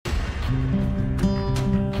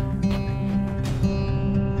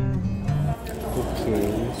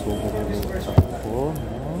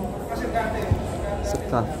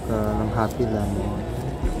Kafka ng Happy Lemon.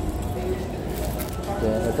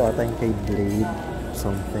 Then, ito ata yung kay Blade.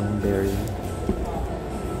 Something berry.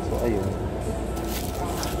 So, ayun.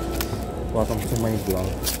 Welcome to my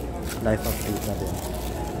vlog. Life update na din.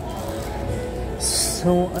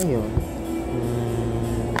 So, ayun.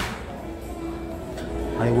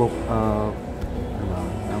 I woke up.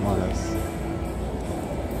 Ang oras.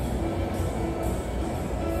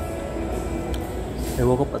 I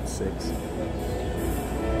woke up at 6.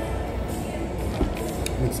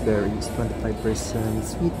 Mixed berries, 25%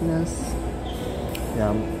 sweetness.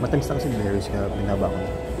 Yeah, matamis na kasi berries kaya binaba ko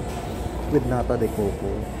na. With nata de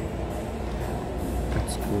coco.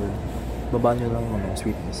 That's good. Baba nyo lang ng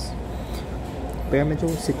sweetness. Pero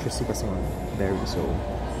medyo citrusy kasi ng berry, so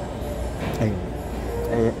ayun.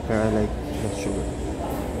 Pero I like the sugar.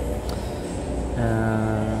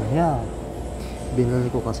 Yeah. Binili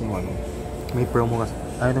ko kasi may promo kasi,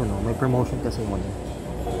 I don't know, may promotion kasi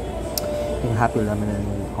yung Happy Lemon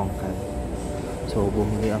and Honkai. So,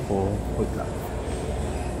 bumili ako, wait lang.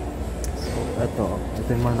 So, ito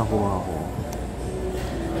yung mga nakuha ko.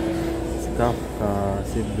 Si Kafka,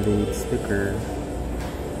 si Blade sticker,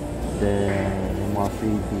 then yung mga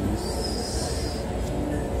freebies.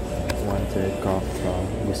 Wanted Kafka,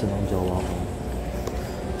 gusto ng jowa ko.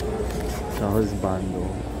 Sa husbando.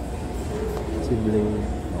 Si Blade,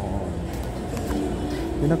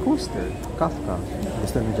 yung na-coaster, Kafka.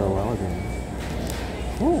 Gusto ng jowa ko din.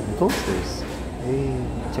 Oh, coasters.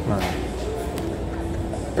 Check na lang.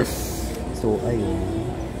 So, ayun.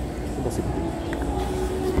 Ito ba si Blade?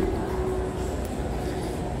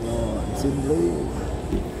 Si Blade.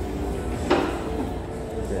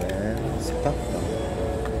 Then, si Kafka.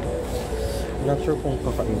 Not sure kung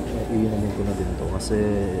iinumin ko na din to kasi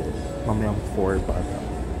mamayang 4 pa ata.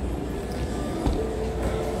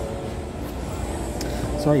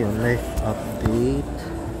 So ayun, life update.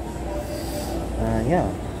 Yeah,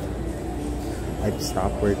 I've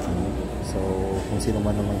stopped working. So kung sino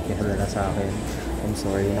man naman kilala sa akin, I'm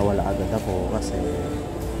sorry, nawala agad ako kasi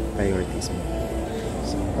priorities mo.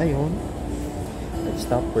 So ayun, I've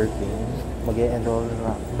stopped working. Mag-e-enroll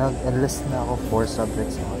na, nag-enlist na ako 4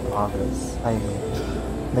 subjects on August.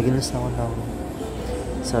 Nag-enlist na ako ng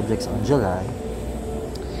subjects on July.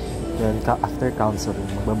 Then after counseling,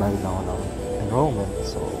 magbabayad na ako ng enrollment.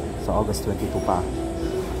 So sa August 22 pa.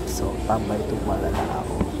 So tambay tumala na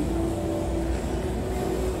ako.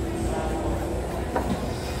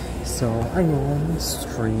 So ayun,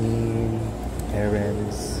 stream,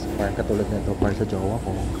 errands, parang katulad na ito para sa jowa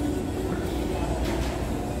ko.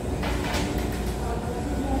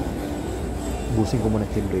 Busin ko muna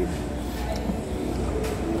kay Blade.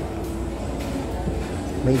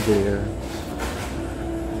 May dare.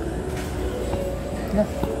 Yeah.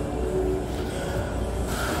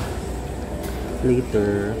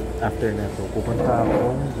 Later, after na ito, pupunta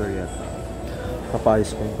akong Zyrafoodz. Papayos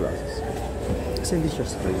ko yung glasses. Kasi hindi siya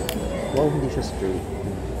straight. Wow, hindi siya straight.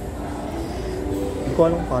 Hindi ko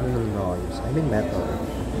alam paano nalunayos. I mean metal.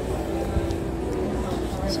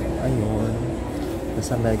 So, ayun.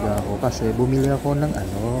 Nasa Mega ako kasi bumili ako ng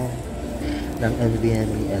ng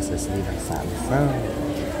NVMe SSD ng Samsung.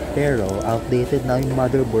 Pero, outdated na yung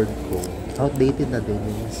motherboard ko. Outdated na din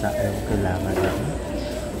yung kailangan ng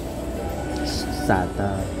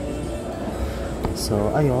SATA.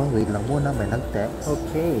 So, ayun, wait lang muna, may nag-text.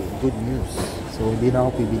 Okay, good news. So, hindi na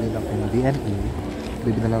ako bibili ng NVMe.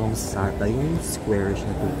 Bibili na lang akong SATA, yung squarish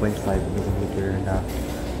na 2.5mm na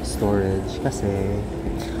storage. Kasi,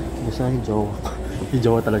 gusto na yung jowa. Yung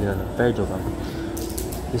jowa talaga na. Pero jowa.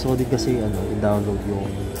 Gusto ko din kasi, i-download yung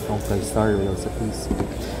Honkai Star Rail sa PC.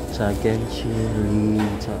 Sa Genshin,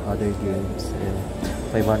 League, sa other games. And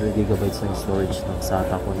 500GB ng storage ng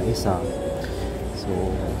SATA ko na isa. So,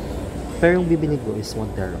 pero yung bibili ko is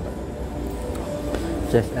 1TB.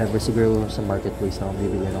 Jeff ever siguro sa marketplace na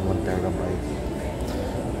bibili ng 1TB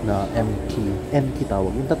na MT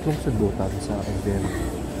tawag. Yung tatlong sundutan sa NVMe.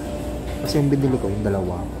 Kasi yung binili ko, yung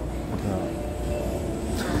dalawa.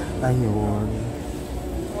 Ayun.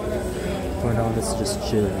 For now, let's just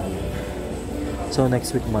chill. So,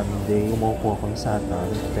 next week Monday, umuupo ako sa SATA.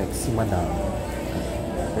 Text si Madam.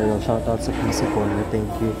 Pero shoutout sa PC Corner. Thank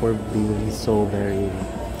you for being so very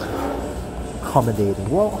accommodating.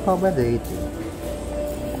 Wow, accommodating.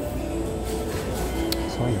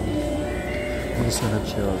 So, ayun. I'm just gonna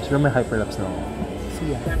chill. Siguro may hyperlapse na ako.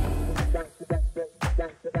 See ya.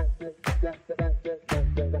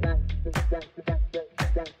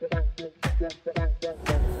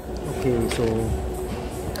 Okay, so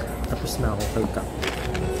tapos na ako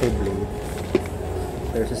kay Blade.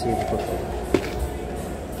 Pero sa CV ko to.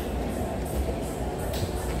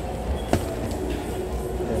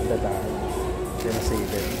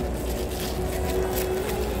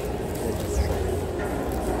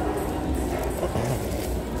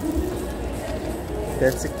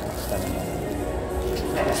 Tensik.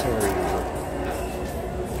 Sorry.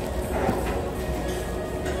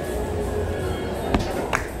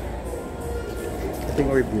 Ito yung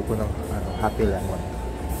review ko ng Happy Lemon.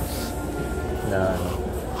 Na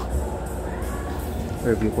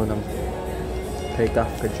review ko ng Teka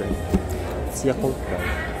ka-drink. Siya cold daw.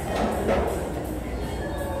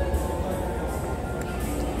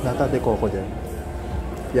 Nata de coco din.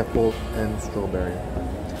 Yakult and strawberry.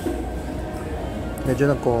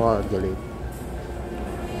 Medyo nag-coagulate.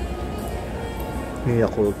 Yung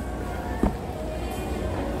Yakult.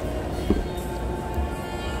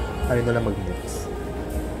 Ayaw na lang mag-mix.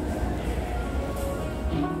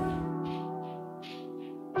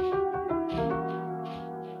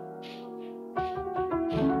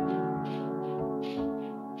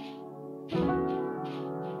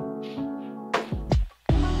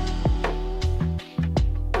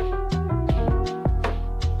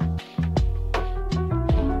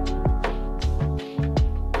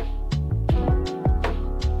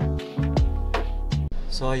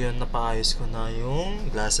 So ayun, napaayos ko na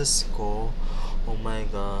yung glasses ko. Oh my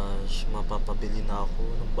gosh, mapapabili na ako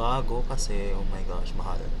ng bago kasi oh my gosh,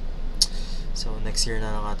 mahal. So next year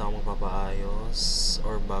na lang ata ako magpapaayos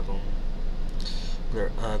or bagong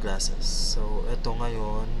glasses. So ito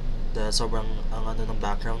ngayon, dahil sobrang ang ng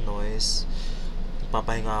background noise,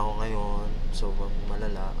 papahinga ako ngayon, sobrang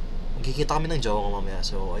malala. Magkikita kami ng jowa ko mamaya.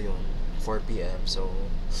 So ayun, 4 PM. So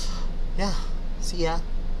yeah, see ya.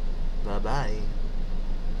 Bye bye.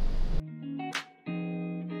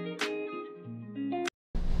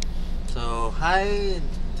 So, hi!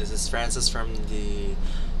 This is Francis from the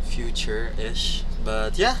future-ish.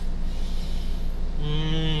 But yeah,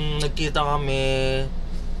 nagkita kami,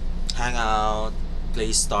 hang out,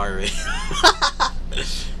 play Star Rail,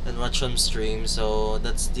 and watch some stream. So,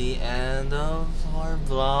 that's the end of our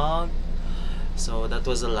vlog. So, that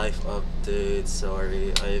was a life update.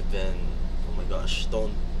 Sorry, I've been... Oh my gosh,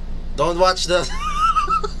 don't watch that!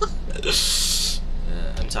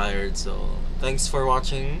 I'm tired, so thanks for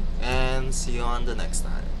watching and see you on the next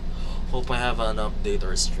time. Hope I have an update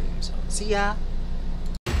or stream. So see ya!